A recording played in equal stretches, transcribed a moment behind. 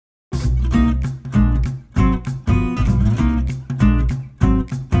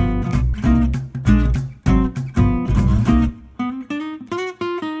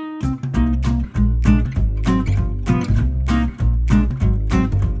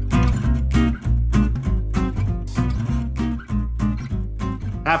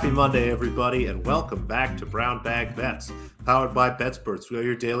Happy Monday, everybody, and welcome back to Brown Bag Bets, powered by BetSperts. We are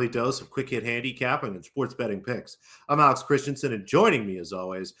your daily dose of quick hit handicapping and sports betting picks. I'm Alex Christensen, and joining me, as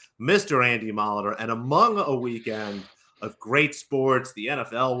always, Mr. Andy Molitor. And among a weekend of great sports, the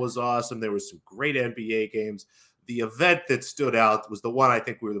NFL was awesome. There was some great NBA games. The event that stood out was the one I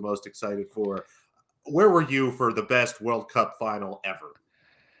think we were the most excited for. Where were you for the best World Cup final ever?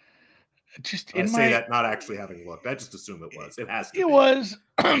 I say that not actually having looked. I just assume it was. It has to be. It was.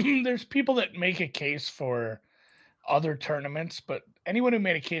 There's people that make a case for other tournaments, but anyone who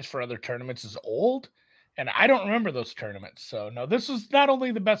made a case for other tournaments is old, and I don't remember those tournaments. So no, this was not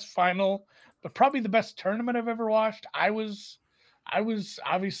only the best final, but probably the best tournament I've ever watched. I was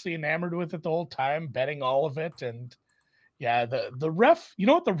obviously enamored with it the whole time, betting all of it, and yeah, the ref. You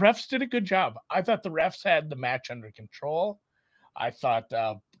know what? The refs did a good job. I thought the refs had the match under control. I thought,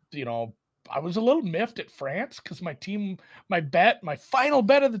 I was a little miffed at France because my final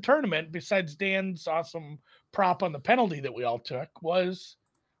bet of the tournament, besides Dan's awesome prop on the penalty that we all took, was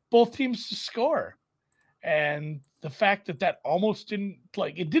both teams to score. And the fact that almost didn't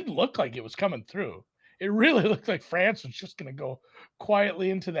look like it was coming through. It really looked like France was just going to go quietly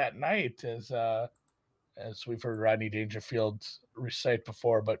into that night, as we've heard Rodney Dangerfield recite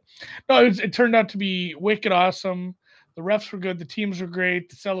before. But no, it turned out to be wicked awesome. The refs were good. The teams were great.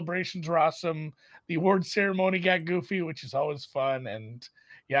 The celebrations were awesome. The award ceremony got goofy, which is always fun. And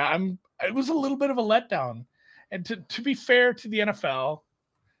yeah, it was a little bit of a letdown. And to be fair to the NFL,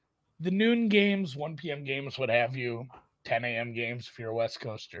 the noon games, 1 p.m. games, what have you, 10 a.m. games if you're a West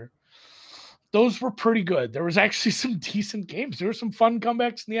Coaster, those were pretty good. There was actually some decent games. There were some fun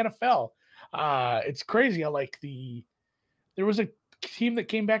comebacks in the NFL. It's crazy how there was a team that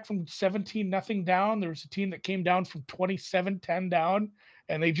came back from 17-0 down. There was a team that came down from 27-10 down,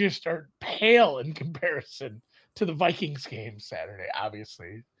 and they just are pale in comparison to the Vikings game Saturday.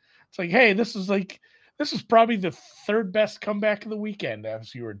 Obviously, it's like, hey, this is probably the third best comeback of the weekend,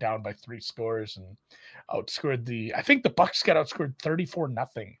 as you were down by 3 scores and outscored I think the Bucs got outscored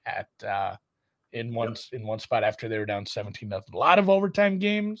 34-0 at in one spot after they were down 17-0. A lot of overtime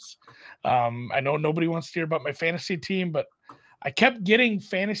games. I know nobody wants to hear about my fantasy team, but I kept getting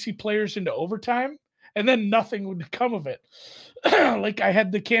fantasy players into overtime, and then nothing would come of it. Like I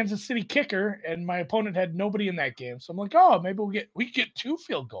had the Kansas City kicker, and my opponent had nobody in that game. So I'm like, oh, maybe we get 2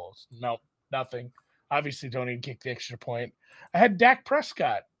 field goals. Nope, nothing. Obviously, don't even kick the extra point. I had Dak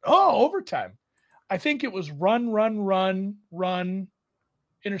Prescott. Oh, overtime. I think it was run,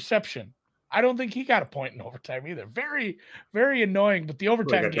 interception. I don't think he got a point in overtime either. Very, very annoying. But the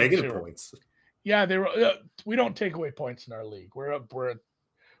overtime games, negative points. Yeah, they were. We don't take away points in our league. We're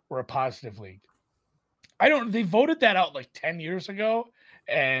a positive league. They voted that out like 10 years ago,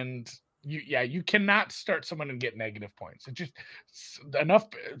 and you cannot start someone and get negative points. It just enough.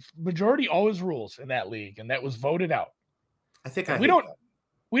 Majority always rules in that league, and that was voted out. I think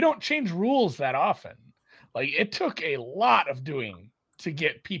we don't change rules that often. Like it took a lot of doing to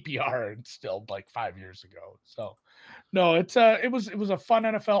get PPR instilled like 5 years ago. So no, it was a fun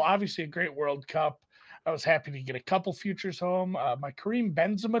NFL, obviously a great World Cup. I was happy to get a couple futures home. My Kareem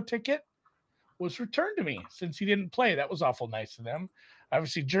Benzema ticket was returned to me since he didn't play. That was awful nice of them.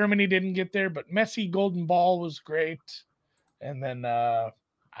 Obviously Germany didn't get there, but Messi golden ball was great. And then I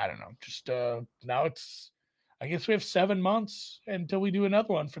don't know, just now I guess we have 7 months until we do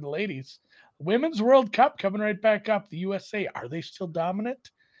another one for the ladies. Women's World Cup coming right back up. The USA, are they still dominant?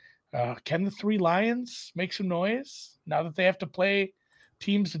 Can the 3 Lions make some noise now that they have to play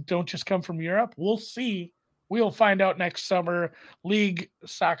teams that don't just come from Europe? We'll see. We'll find out next summer. League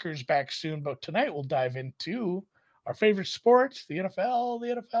soccer's back soon, but tonight we'll dive into our favorite sports, the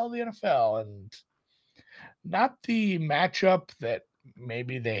NFL, and not the matchup that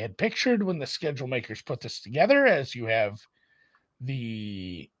maybe they had pictured when the schedule makers put this together, as you have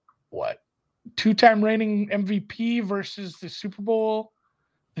the 2-time reigning MVP versus the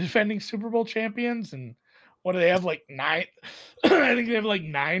defending Super Bowl champions. And what do they have, like 9? I think they have like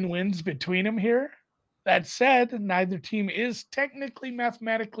 9 wins between them here. That said, neither team is technically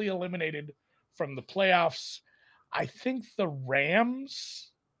mathematically eliminated from the playoffs. I think the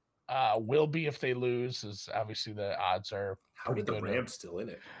Rams will be if they lose, as obviously the odds are pretty good. How are the Rams still in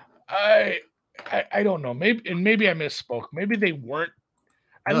it? I don't know. Maybe I misspoke. Maybe they weren't.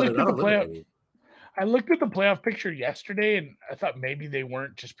 I looked at the playoff picture yesterday, and I thought maybe they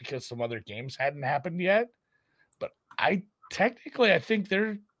weren't just because some other games hadn't happened yet. But I think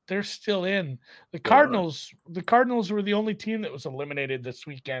they're still in. The Cardinals were the only team that was eliminated this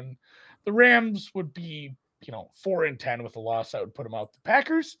weekend. The Rams would be, 4-10 with a loss. That would put them out. The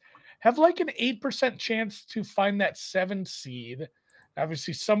Packers have like an 8% chance to find that 7 seed.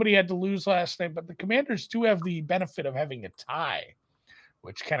 Obviously, somebody had to lose last night, but the Commanders do have the benefit of having a tie,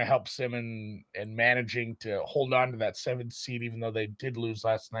 which kind of helps them in managing to hold on to that 7th seed, even though they did lose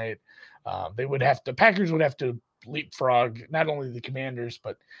last night. Packers would have to leapfrog not only the Commanders,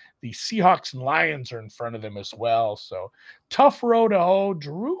 but the Seahawks and Lions are in front of them as well. So tough road to hoe.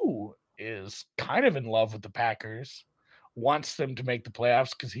 Drew is kind of in love with the Packers, wants them to make the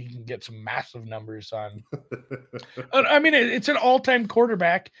playoffs because he can get some massive numbers on. I mean, it's an all-time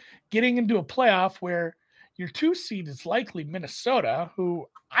quarterback getting into a playoff where your 2 seed is likely Minnesota, who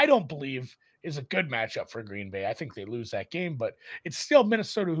I don't believe is a good matchup for Green Bay. I think they lose that game, but it's still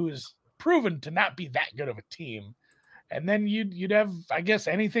Minnesota, who is proven to not be that good of a team. And then you'd have, I guess,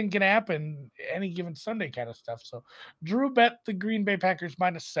 anything can happen any given Sunday kind of stuff. So Drew bet the Green Bay Packers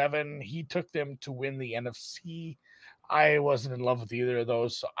 -7. He took them to win the NFC. I wasn't in love with either of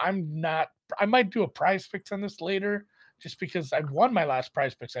those, so I might do a prize picks on this later, just because I won my last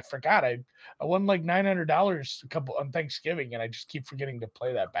prize picks. I forgot I won like $900 a couple on Thanksgiving, and I just keep forgetting to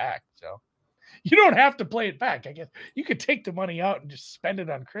play that back. So you don't have to play it back. I guess you could take the money out and just spend it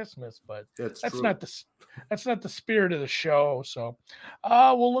on Christmas, but that's not the spirit of the show. So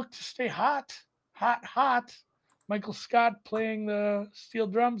we'll look to stay hot. Michael Scott playing the steel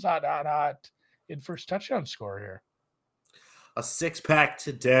drums, hot in first touchdown score here. A 6-pack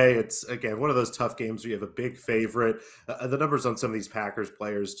today. It's, again, one of those tough games where you have a big favorite. The numbers on some of these Packers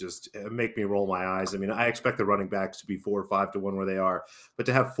players just make me roll my eyes. I mean, I expect the running backs to be 4 or 5 to 1 where they are. But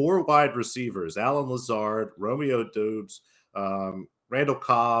to have 4 wide receivers, Allen Lazard, Romeo Doubs, Randall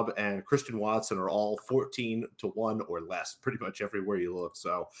Cobb, and Christian Watson are all 14 to 1 or less, pretty much everywhere you look.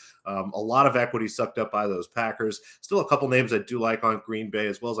 So a lot of equity sucked up by those Packers. Still a couple names I do like on Green Bay,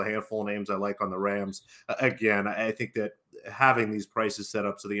 as well as a handful of names I like on the Rams. Again, I think that having these prices set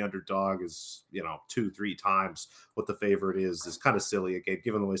up so the underdog is, 2-3 times what the favorite is kind of silly, again,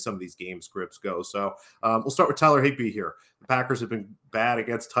 given the way some of these game scripts go. So we'll start with Tyler Higbee here. The Packers have been bad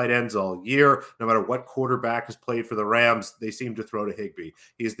against tight ends all year. No matter what quarterback has played for the Rams, they seem to throw to Higbee.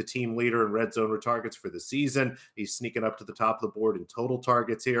 He is the team leader in red zone targets for the season. He's sneaking up to the top of the board in total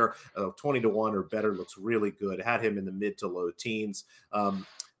targets here. 20 to 1 or better looks really good. Had him in the mid to low teens.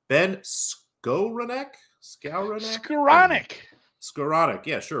 Ben Skowronek? Skowronek,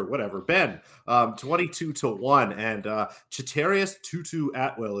 yeah, sure, whatever. Ben, 22 to 1, and Chatarius Tutu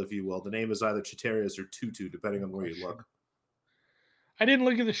Atwell, if you will. The name is either Chatarius or Tutu, depending on where you look. I didn't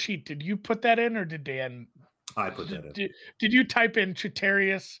look at the sheet. Did you put that in, or did Dan? I put that in. Did you type in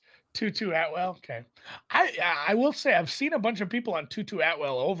Chatarius Tutu Atwell? Okay. I will say I've seen a bunch of people on Tutu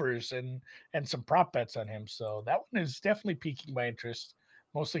Atwell overs and some prop bets on him, so that one is definitely piquing my interest.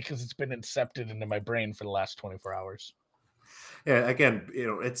 Mostly because it's been incepted into my brain for the last 24 hours. Yeah, again,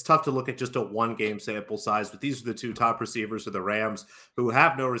 it's tough to look at just a 1-game sample size, but these are the 2 top receivers for the Rams who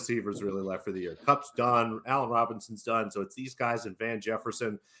have no receivers really left for the year. Kupp's done, Allen Robinson's done, so it's these guys and Van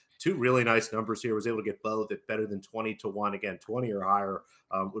Jefferson. 2 really nice numbers here. Was able to get both at better than 20 to 1. Again, 20 or higher.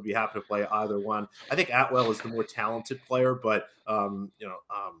 Would be happy to play either one. I think Atwell is the more talented player, but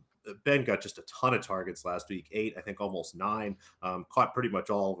Ben got just a ton of targets last week, 8, I think almost 9, caught pretty much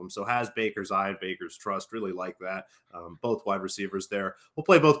all of them. So has Baker's eye and Baker's trust, really like that. Both wide receivers there. We'll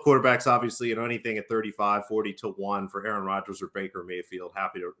play both quarterbacks, obviously, anything at 35, 40 to 1 for Aaron Rodgers or Baker Mayfield.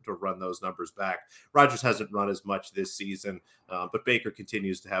 Happy to run those numbers back. Rodgers hasn't run as much this season, but Baker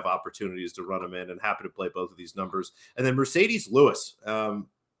continues to have opportunities to run them in, and happy to play both of these numbers. And then Mercedes Lewis. The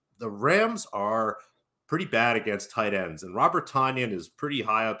Rams are pretty bad against tight ends. And Robert Tonyan is pretty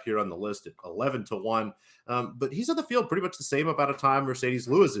high up here on the list at 11 to 1. But he's on the field pretty much the same amount of time Mercedes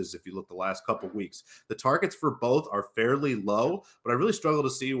Lewis is, if you look the last couple of weeks. The targets for both are fairly low, but I really struggle to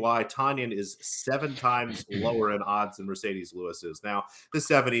see why Tonyan is 7 times lower in odds than Mercedes Lewis is. Now, the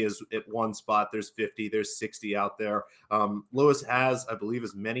 70 is at one spot. There's 50, there's 60 out there. Lewis has, I believe,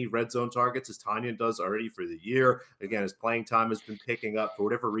 as many red zone targets as Tonyan does already for the year. Again, his playing time has been picking up for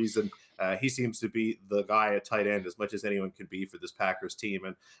whatever reason. He seems to be the guy at tight end as much as anyone can be for this Packers team.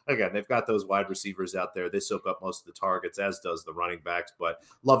 And again, they've got those wide receivers out there. They soak up most of the targets, as does the running backs. But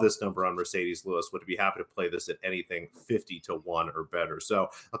love this number on Mercedes Lewis. Would be happy to play this at anything 50 to 1 or better. So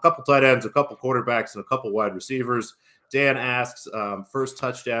a couple tight ends, a couple quarterbacks, and a couple wide receivers. Dan asks, first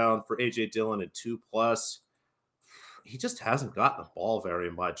touchdown for A.J. Dillon and 2+. He just hasn't gotten the ball very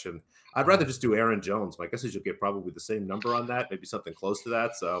much. And I'd rather just do Aaron Jones. My guess is you'll get probably the same number on that, maybe something close to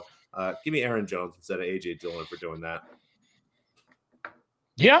that. So give me Aaron Jones instead of A.J. Dillon for doing that.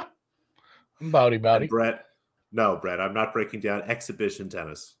 Yeah. Bowdy. Brett, I'm not breaking down exhibition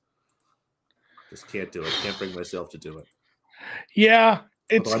tennis. Just can't do it. Can't bring myself to do it. Yeah.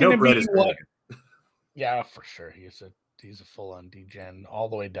 It's going to be what? Yeah, for sure. He's a He's a full-on degen all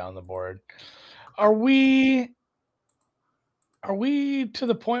the way down the board. Are we to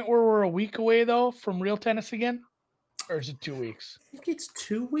the point where we're a week away though from real tennis again, or is it 2 weeks? I think it's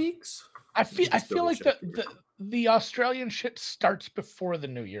 2 weeks. I Let me just feel like double-check here. the Australian shit starts before the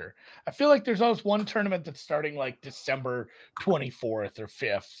new year. I feel like there's always one tournament that's starting like December 24th or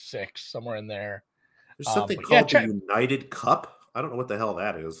 5th, 6th, somewhere in there. There's something but yeah, called the United Cup. I don't know what the hell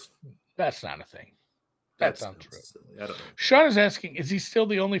that is. That's not a thing. That sounds true. Silly. I don't know. Sean is asking, is he still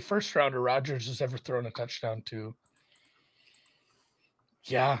the only first rounder Rogers has ever thrown a touchdown to?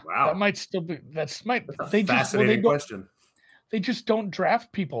 Yeah, Wow. that might still be. That's a fascinating question. They just don't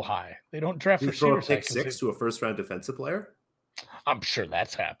draft people high. They don't draft You throw a receivers high. pick six to a first-round defensive player? I'm sure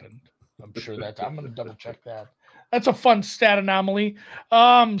that's happened. I'm going to double check that. That's a fun stat anomaly.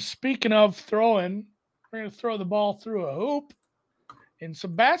 Speaking of throwing, we're going to throw the ball through a hoop in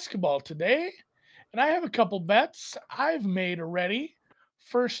some basketball today. And I have a couple bets I've made already.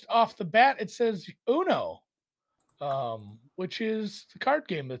 First off the bat, it says Uno, which is the card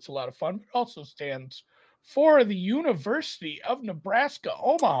game that's a lot of fun, but also stands for the University of Nebraska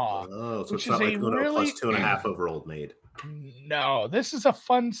Omaha. Oh, so which it's not is like a Uno really plus 2.5 over Old Maid. No, this is a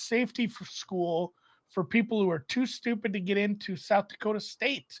fun safety for school for people who are too stupid to get into South Dakota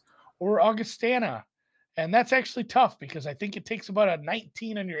State or Augustana. And that's actually tough because I think it takes about a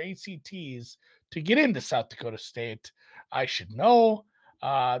 19 on your ACTs to get into South Dakota State. I should know.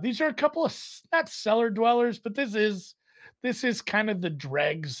 These are a couple of not cellar dwellers, but this is kind of the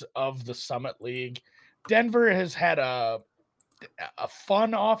dregs of the Summit League. Denver has had a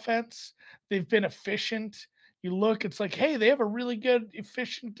fun offense. They've been efficient. You look, it's like, hey, they have a really good,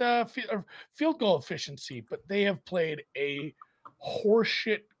 efficient field goal efficiency, but they have played a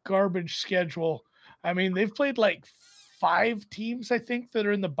horseshit garbage schedule. I mean, they've played like 5 teams, I think, that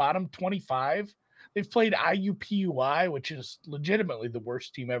are in the bottom 25. They've played IUPUI, which is legitimately the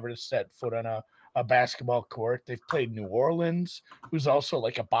worst team ever to set foot on a basketball court. They've played New Orleans, who's also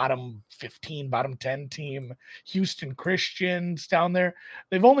like a bottom 15, bottom 10 team. Houston Christians down there.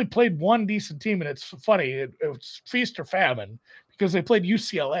 They've only played one decent team, and it's funny. It was feast or famine because they played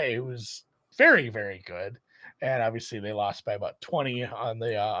UCLA, who was very, very good. And obviously they lost by about 20 on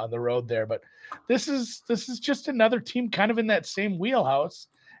the road there. But this is just another team kind of in that same wheelhouse.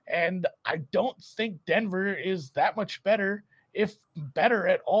 And I don't think Denver is that much better, if better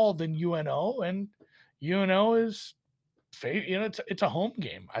at all, than UNO. And UNO is, it's a home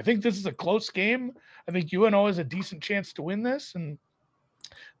game. I think this is a close game. I think UNO has a decent chance to win this, and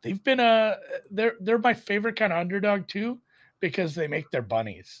they've been they're my favorite kind of underdog too, because they make their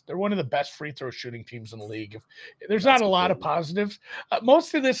bunnies. They're one of the best free throw shooting teams in the league. There's not a lot of positives.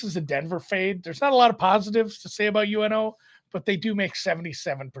 Most of this is a Denver fade. There's not a lot of positives to say about UNO, but they do make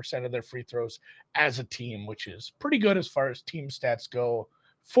 77% of their free throws as a team, which is pretty good as far as team stats go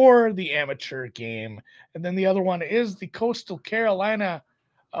for the amateur game. And then the other one is the Coastal Carolina.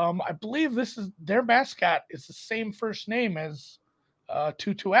 I believe this is their mascot is the same first name as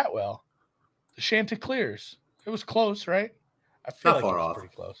Tutu Atwell, the Chanticleers. It was close, right? I feel like it was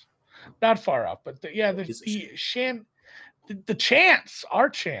pretty close. Not far off, but the chance, our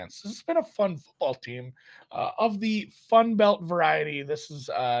chance. This has been a fun football team of the Fun Belt variety. This is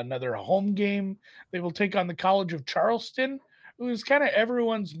another home game. They will take on the College of Charleston, who is kind of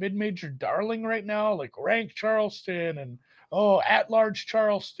everyone's mid-major darling right now, like ranked Charleston and at-large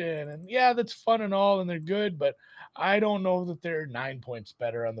Charleston. And yeah, that's fun and all, and they're good, but I don't know that they're 9 points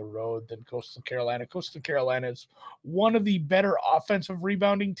better on the road than Coastal Carolina. Coastal Carolina is one of the better offensive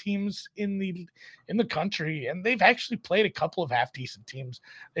rebounding teams in the country, and they've actually played a couple of half decent teams.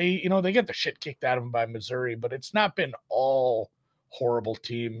 They get the shit kicked out of them by Missouri, but it's not been all horrible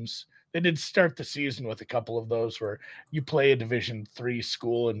teams. They did start the season with a couple of those where you play a Division III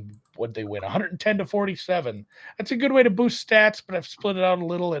school and what they win 110-47. That's a good way to boost stats, but I've split it out a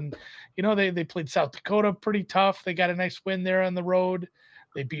little. And, they played South Dakota pretty tough. They got a nice win there on the road.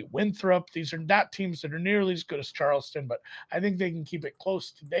 They beat Winthrop. These are not teams that are nearly as good as Charleston, but I think they can keep it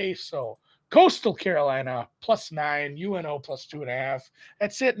close today. So Coastal Carolina +9, UNO +2.5.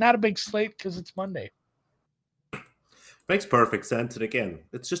 That's it. Not a big slate because it's Monday. Makes perfect sense. And again,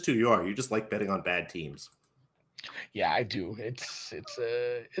 it's just who you are. You just like betting on bad teams. Yeah, I do. It's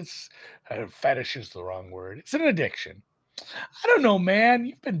fetish is the wrong word. It's an addiction. I don't know, man.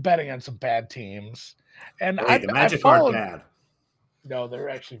 You've been betting on some bad teams, and the Magic aren't bad. No, they're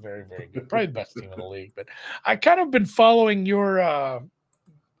actually very, very good. Probably the best team in the league. But I kind of been following your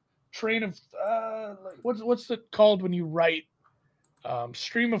train of what's it called when you write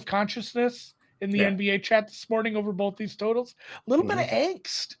stream of consciousness in the NBA chat this morning over both these totals. A little bit of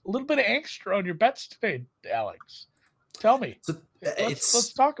angst around your bets today, Alex. Tell me. So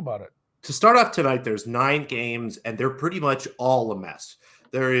Let's talk about it. To start off tonight, there's 9 games, and they're pretty much all a mess.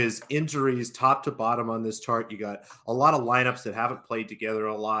 There is injuries top to bottom on this chart. You got a lot of lineups that haven't played together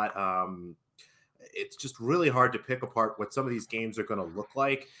a lot. It's just really hard to pick apart what some of these games are going to look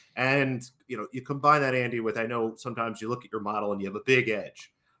like. And, you combine that, Andy, with I know sometimes you look at your model and you have a big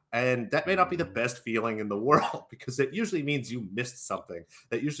edge. And that may not be the best feeling in the world because it usually means you missed something.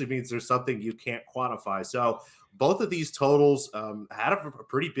 That usually means there's something you can't quantify. So both of these totals had a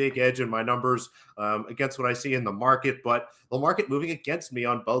pretty big edge in my numbers against what I see in the market, but the market moving against me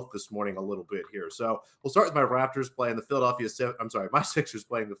on both this morning a little bit here. So we'll start with my Raptors playing the my Sixers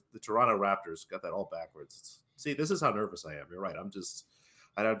playing the Toronto Raptors. Got that all backwards. See, this is how nervous I am. You're right.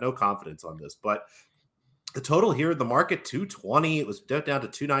 I have no confidence on this, but the total here in the market, 220. It was down to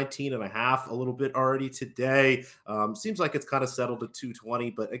 219 and a half a little bit already today. Seems like it's kind of settled at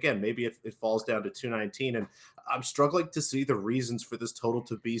 220, but again, maybe it falls down to 219. And I'm struggling to see the reasons for this total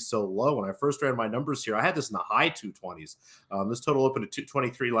to be so low. When I first ran my numbers here, I had this in the high 220s. This total opened at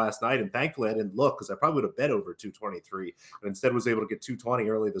 223 last night, and thankfully I didn't look because I probably would have bet over 223 and instead was able to get 220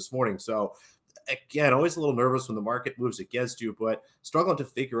 early this morning. So again, always a little nervous when the market moves against you, but struggling to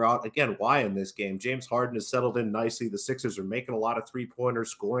figure out, again, why in this game. James Harden has settled in nicely. The Sixers are making a lot of three-pointers,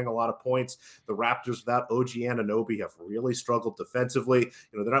 scoring a lot of points. The Raptors without OG Anunoby have really struggled defensively.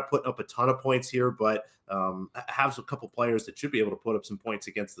 They're not putting up a ton of points here, but have a couple players that should be able to put up some points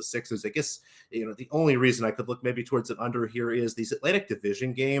against the Sixers. I guess, the only reason I could look maybe towards an under here is these Atlantic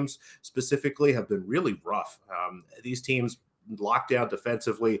Division games specifically have been really rough. These teams locked down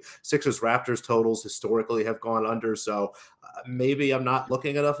defensively. Sixers Raptors totals historically have gone under. So maybe I'm not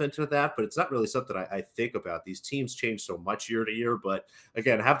looking enough into that, but it's not really something I think about. These teams change so much year to year, but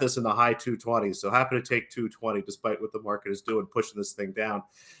again, have this in the high 220s. So happy to take 220 despite what the market is doing, pushing this thing down.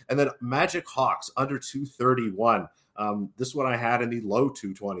 And then Magic Hawks under 231. This one I had in the low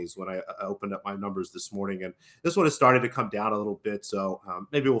 220s when I opened up my numbers this morning, and this one has started to come down a little bit. So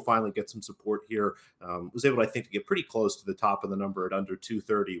maybe we'll finally get some support here. Was able, I think, to get pretty close to the top of the number at under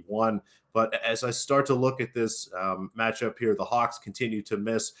 231. But as I start to look at this matchup here, the Hawks continue to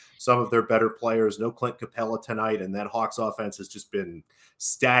miss some of their better players. No Clint Capella tonight, and that Hawks offense has just been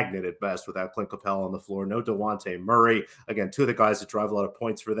stagnant at best without Clint Capella on the floor. No DeJounte Murray. Again, two of the guys that drive a lot of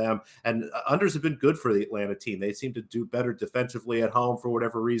points for them. And unders have been good for the Atlanta team. They seem to do better defensively at home for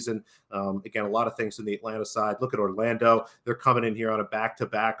whatever reason. Again, a lot of things in the Atlanta side. Look at Orlando. They're coming in here on a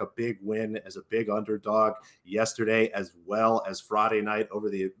back-to-back, a big win as a big underdog yesterday, as well as Friday night over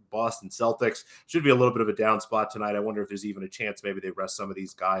the Boston Celtics. Should be a little bit of a down spot tonight. I wonder if there's even a chance maybe they rest some of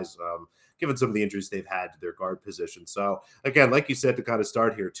these guys, given some of the injuries they've had to their guard position. So again, like you said, to kind of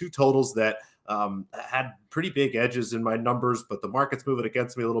start here, two totals that had pretty big edges in my numbers, but the market's moving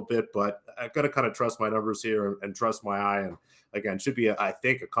against me a little bit, but I've got to kind of trust my numbers here and trust my eye. And again, should be, I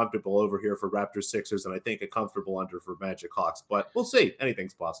think, a comfortable over here for Raptors Sixers, and I think a comfortable under for Magic Hawks, but we'll see.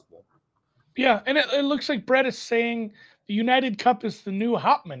 Anything's possible. Yeah, and it looks like Brett is saying the United Cup is the new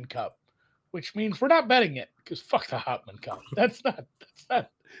Hopman Cup, which means we're not betting it because fuck the Hopman Cup. It's not.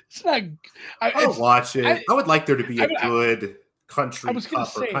 I'll watch it. I would like there to be a good country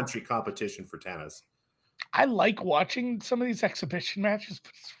cup or country competition for tennis. I like watching some of these exhibition matches,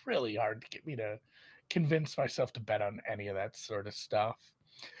 but it's really hard to get me to convince myself to bet on any of that sort of stuff.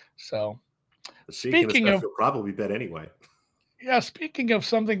 So, speaking of stuff, you'll probably bet anyway. Yeah, speaking of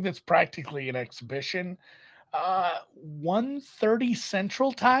something that's practically an exhibition, 1:30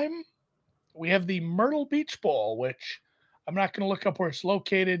 Central Time, we have the Myrtle Beach Bowl, which I'm not going to look up where it's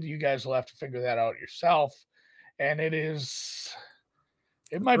located. You guys will have to figure that out yourself. And it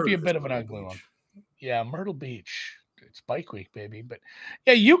might be a bit of an ugly one. Yeah, Myrtle Beach. It's Bike Week, baby. But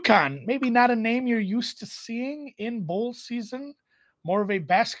yeah, UConn, maybe not a name you're used to seeing in bowl season. More of a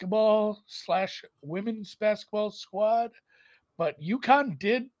basketball/women's basketball squad. But UConn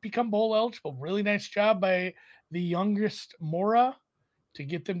did become bowl eligible. Really nice job by the youngest Mora to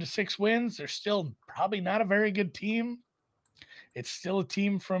get them to 6 wins. They're still probably not a very good team. It's still a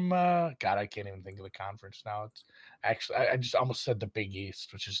team from, God, I can't even think of the conference now. It's actually, I just almost said the Big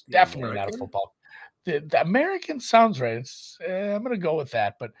East, which is definitely not a football. The American sounds right. I'm going to go with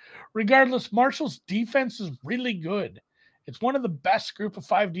that. But regardless, Marshall's defense is really good. It's one of the best group of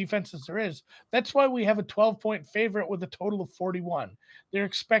 5 defenses there is. That's why we have a 12-point favorite with a total of 41. They're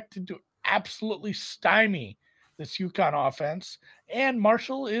expected to absolutely stymie this UConn offense. And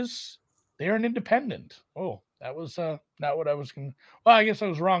Marshall they're an independent. Oh, that was not what I was going to. Well, I guess I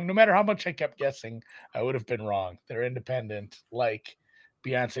was wrong. No matter how much I kept guessing, I would have been wrong. They're independent, like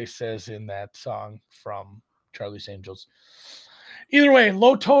Beyonce says in that song from Charlie's Angels. Either way,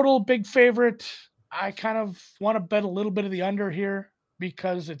 low total, big favorite. I kind of want to bet a little bit of the under here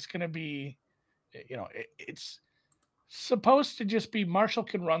because it's going to be, it's supposed to just be Marshall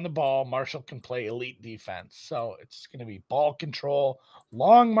can run the ball, Marshall can play elite defense. So it's going to be ball control,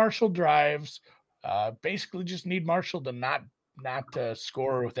 long Marshall drives. Basically, just need Marshall to not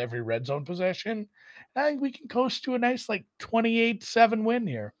score with every red zone possession. I think we can coast to a nice like 28-7 win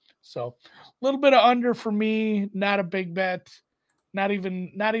here. So a little bit of under for me, not a big bet. Not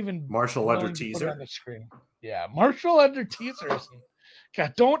even Marshall under willing to put it on teaser. the screen. Yeah, Marshall under teasers.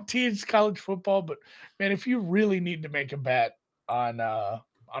 God, don't tease college football, but man, if you really need to make a bet on a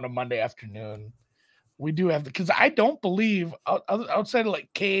Monday afternoon, we do have because I don't believe outside of like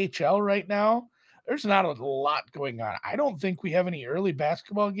KHL right now, there's not a lot going on. I don't think we have any early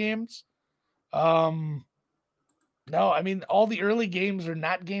basketball games. Um, no, I mean all the early games are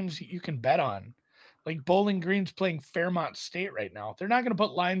not games that you can bet on. Like Bowling Green's playing Fairmont State right now. They're not going to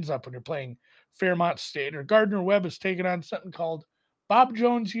put lines up when you're playing Fairmont State. Or Gardner Webb is taking on something called Bob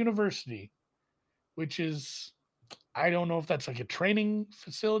Jones University, which is I don't know if that's like a training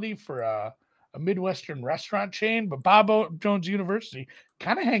facility for a Midwestern restaurant chain, but Jones University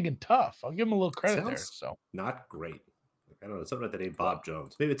kind of hanging tough. I'll give him a little credit there. Sounds So not great. I don't know, something like the name Bob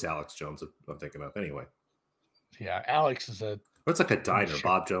Jones. Maybe it's Alex Jones I'm thinking of. Anyway, yeah, Alex is or it's like a diner, Sure.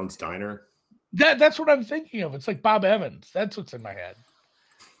 Bob Jones Diner. That's what I'm thinking of. It's like Bob Evans. That's what's in my head.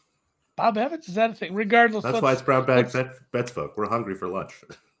 Bob Evans, is that a thing? Regardless, That's why it's Brown Bag Bets folk. We're hungry for lunch.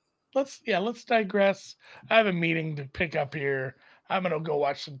 let's digress. I have a meeting to pick up here. I'm gonna go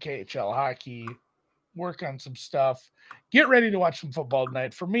watch some KHL hockey, work on some stuff, get ready to watch some football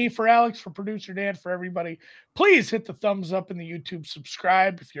tonight. For me, for Alex, for producer Dan, for everybody, please hit the thumbs up in the YouTube,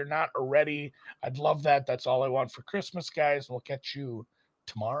 subscribe if you're not already. I'd love that. That's all I want for Christmas, guys. We'll catch you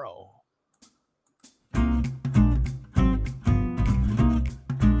tomorrow.